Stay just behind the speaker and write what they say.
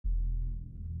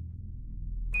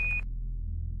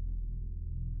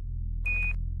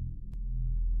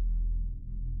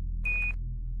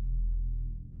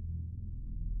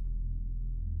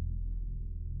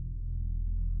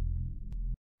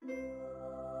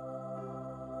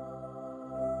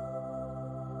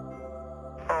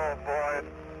Oh boy, it's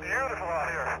beautiful out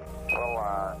here.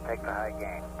 We'll take the high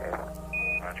gain, Dave.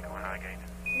 Roger, going high gain.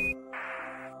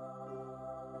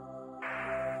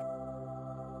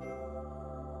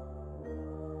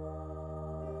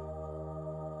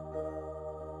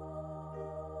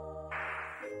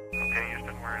 Okay,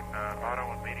 Houston, we're in auto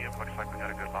and medium. Looks like we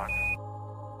got a good lock.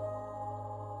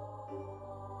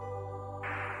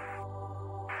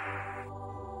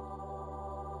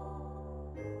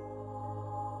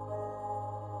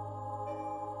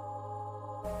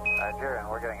 Roger,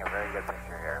 we're getting a very good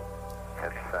picture here.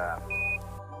 It's,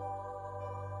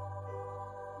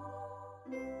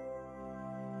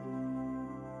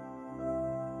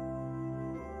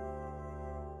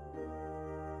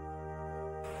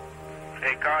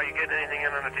 Hey, Carl, you getting anything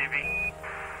in on the TV?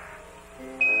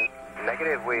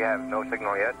 negative, we have no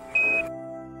signal yet.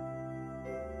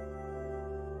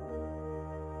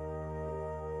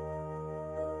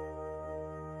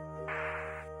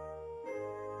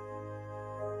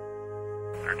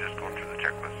 They're just going through the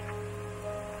checklist.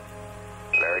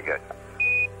 Very good.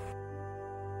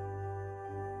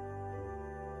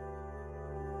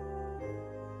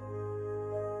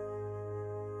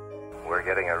 We're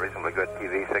getting a reasonably good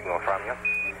TV signal from you.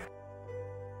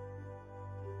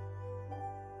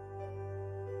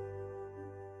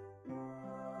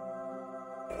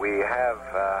 We have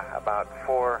about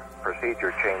 4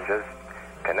 procedure changes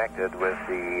connected with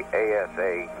the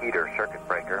ASA heater circuit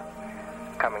breaker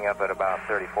coming up at about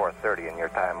 34:30 in your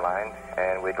timeline,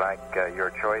 and we'd like your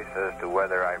choice as to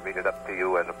whether I read it up to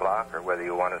you as a block or whether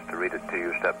you want us to read it to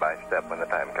you step by step when the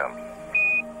time comes.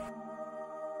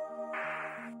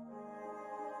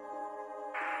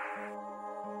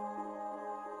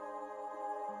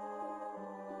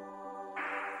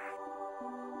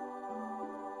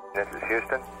 This is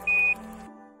Houston.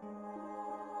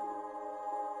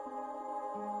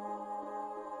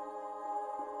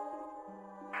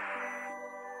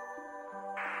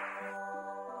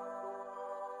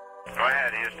 Go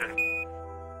ahead, Houston.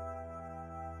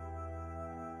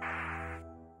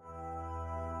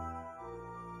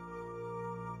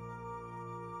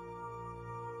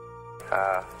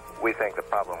 We think the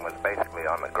problem was basically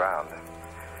on the ground.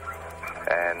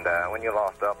 And when you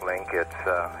lost uplink,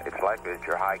 it's likely that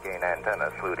your high-gain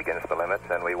antenna slewed against the limits,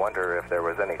 and we wonder if there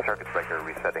was any circuit breaker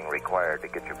resetting required to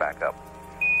get you back up.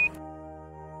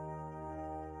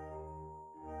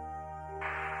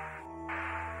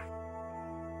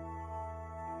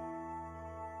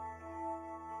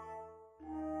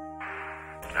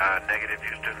 Negative,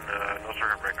 Houston. No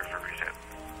circuit breakers are reset.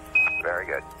 Very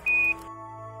good.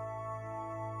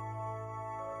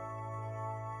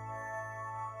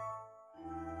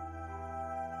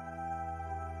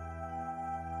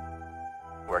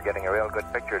 We're getting a real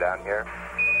good picture down here.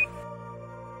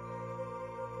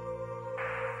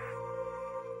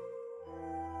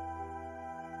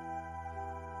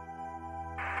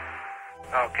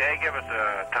 Okay, give us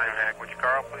a time hack, would you,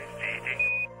 Carl, please? GEG.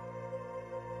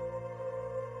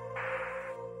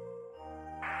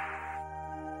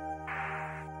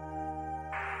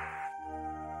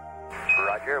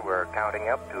 Roger, we're counting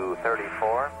up to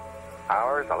 34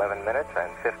 hours, 11 minutes,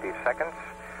 and 50 seconds.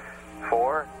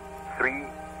 4, 3,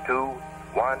 2,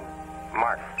 1,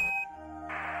 mark.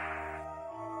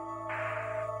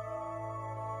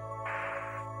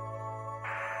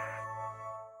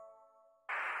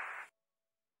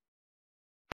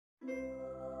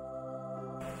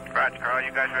 Roger, Carl,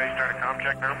 you guys ready to start a comm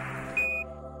check now?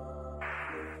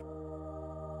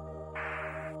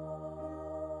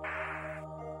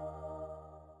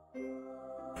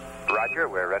 Roger,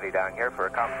 we're ready down here for a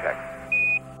comm check.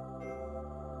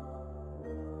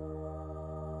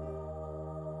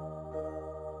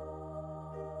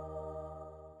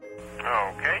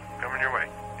 Okay, coming your way.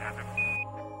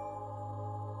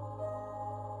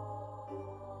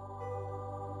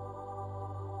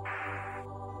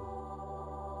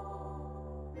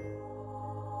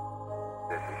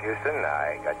 This is Houston.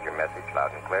 I got your message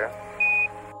loud and clear.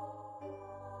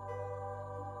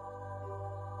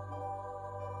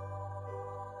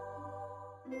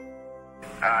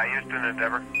 Houston,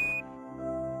 Endeavor.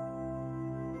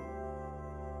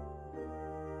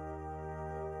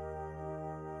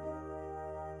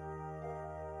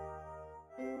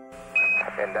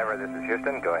 Endeavor, this is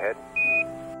Houston. Go ahead.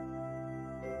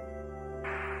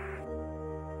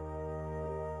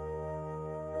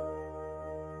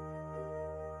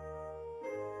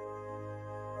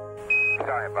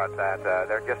 Sorry about that.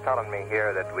 They're just telling me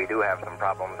here that we do have some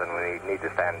problems and we need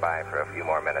to stand by for a few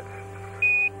more minutes.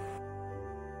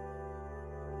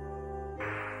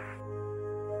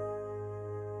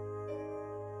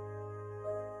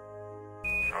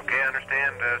 Okay, I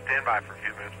understand. Stand by for a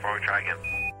few minutes before we try again.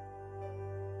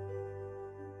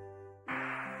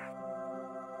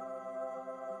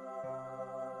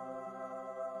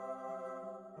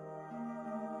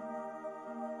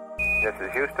 This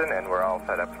is Houston, and we're all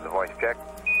set up for the voice check.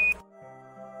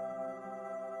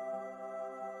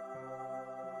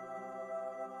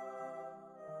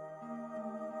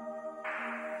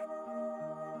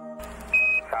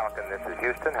 Falcon, this is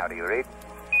Houston. How do you read?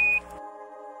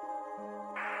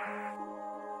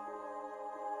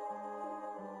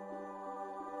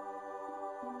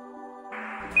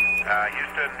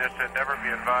 Houston, this Endeavor, be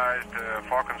advised.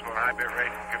 Falcon's going high bit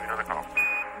rate. We'll give you another call.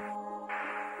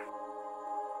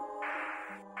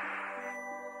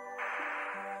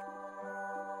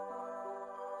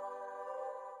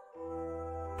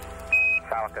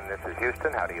 Falcon, this is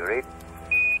Houston. How do you read?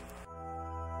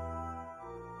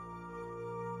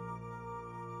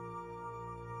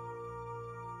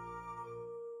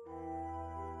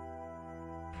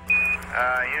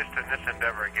 Houston, this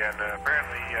Endeavor again.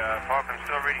 Apparently, Falcon's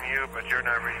still reading you, but you're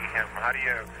not reading him. How do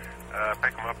you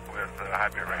pick him up with high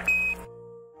bit rate?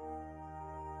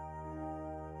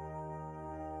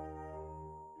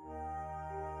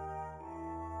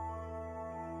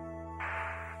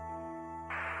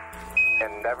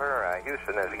 Endeavor,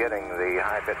 Houston is getting the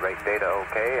high bit rate data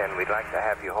okay, and we'd like to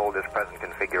have you hold this present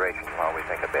configuration while we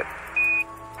think a bit.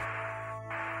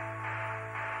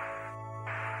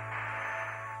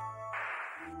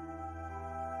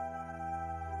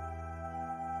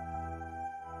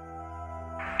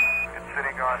 It's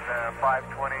sitting on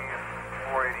 520 and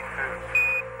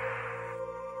 482.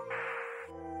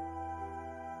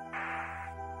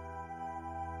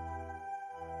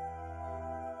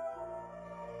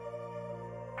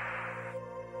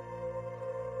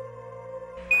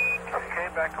 Okay,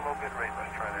 back to low bit rate.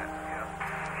 Let's try that. Yeah.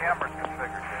 Camera's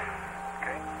configured, Dave.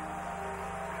 Okay.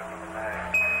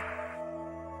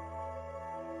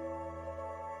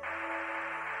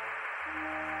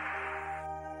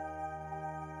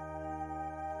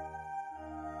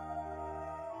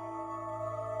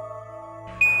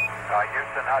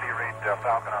 Houston, how do you read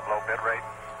Falcon on low bit rate?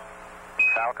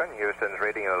 Falcon, Houston's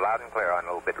reading you loud and clear on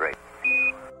low bit rate.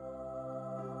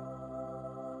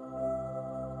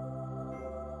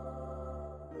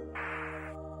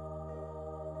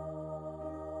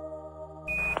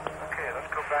 Okay,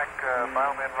 let's go back,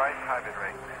 biomed right, high bit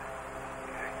rate.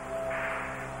 Okay.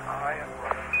 High and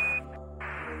low.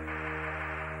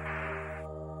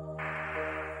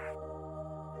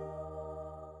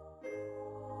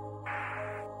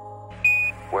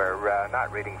 We're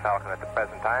not reading Falcon at the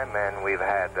present time, and we've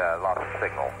had loss of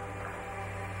signal.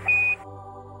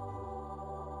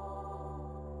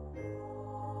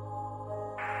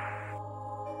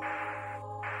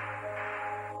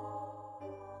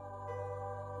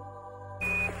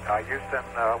 Houston,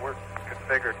 we're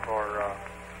configured for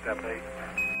step 8.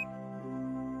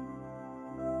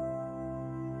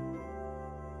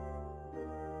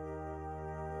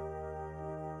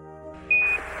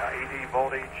 ED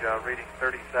voltage reading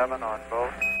 37 on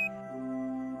both.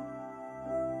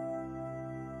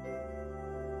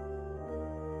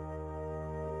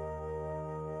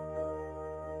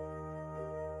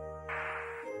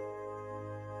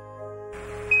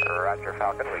 Roger,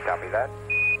 Falcon, we copy that.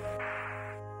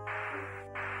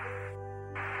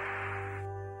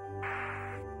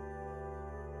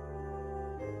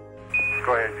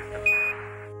 Go ahead, Houston.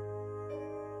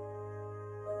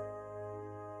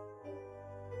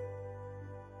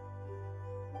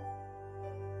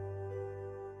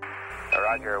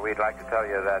 Roger, we'd like to tell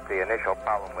you that the initial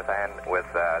problem with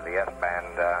the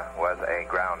S-band was a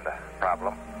ground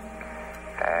problem.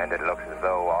 And it looks as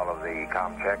though all of the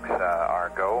comm checks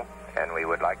are go, and we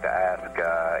would like to ask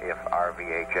if our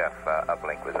VHF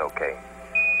uplink was okay.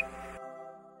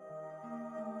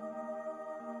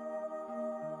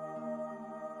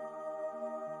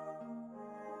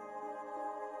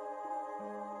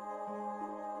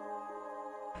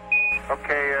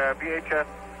 Okay, VHF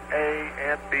A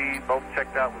and B both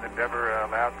checked out with Endeavor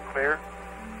loud and clear.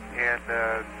 And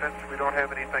since we don't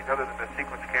have anything other than the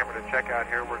sequence camera to check out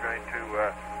here, we're going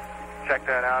to check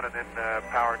that out and then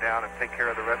power down and take care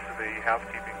of the rest of the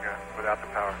housekeeping without the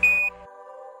power.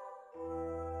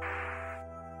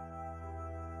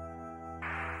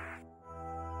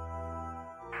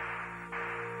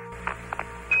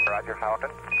 Roger, Falcon.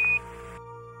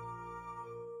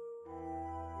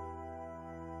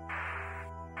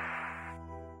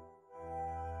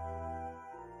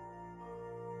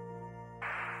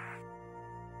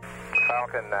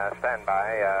 Falcon, stand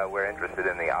by. We're interested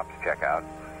in the ops checkout.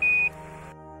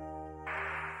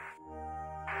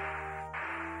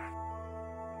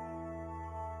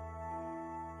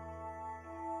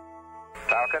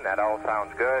 Falcon. That all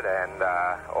sounds good, and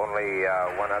only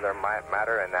one other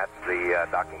matter, and that's the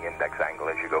docking index angle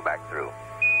as you go back through.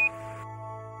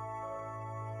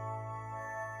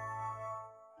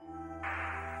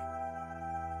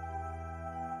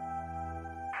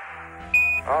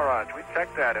 All right, we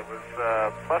checked that. It was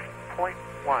plus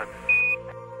 0.1.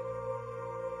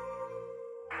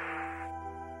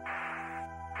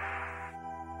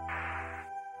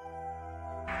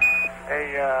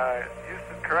 Hey,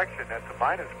 Houston, correction, that's a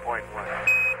minus 0.1.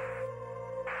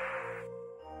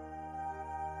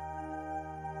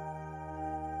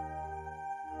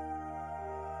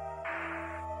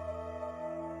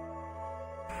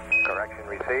 Correction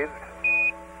received.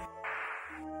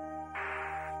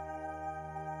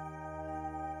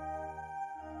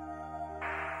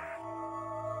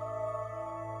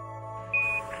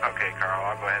 Okay, Carl,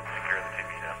 I'll go ahead and secure the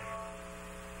TV now.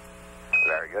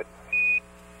 Very good.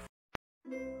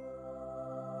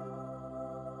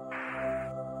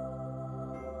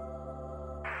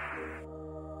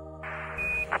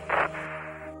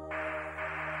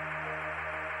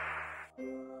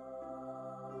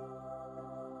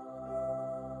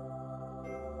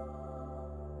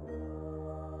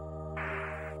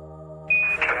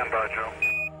 Stand by, Joe.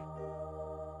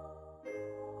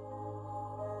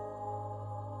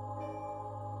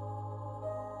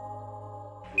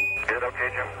 Good, okay,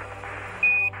 Jim.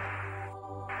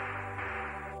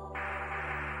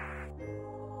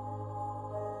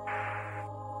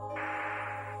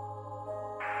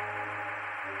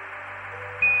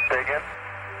 Say again.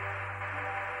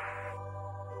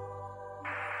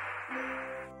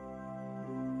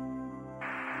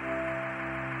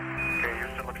 Okay,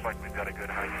 Houston, looks like we've got a good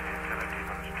high gain antenna. Do you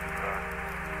want us to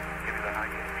give you the high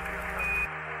gain or stay on top?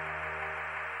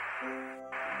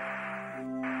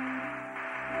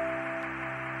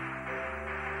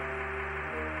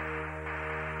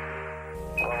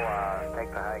 We'll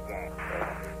take the high gain.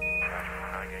 Roger,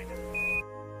 high gain.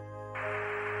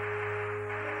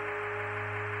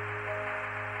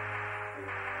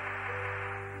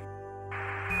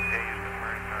 Okay, Houston,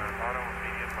 we're in auto and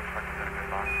medium. Looks like we've got a good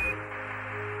lock.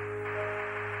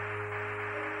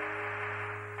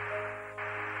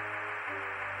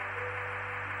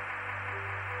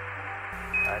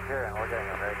 Sure, and we're getting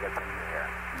a very good picture here.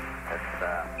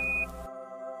 It's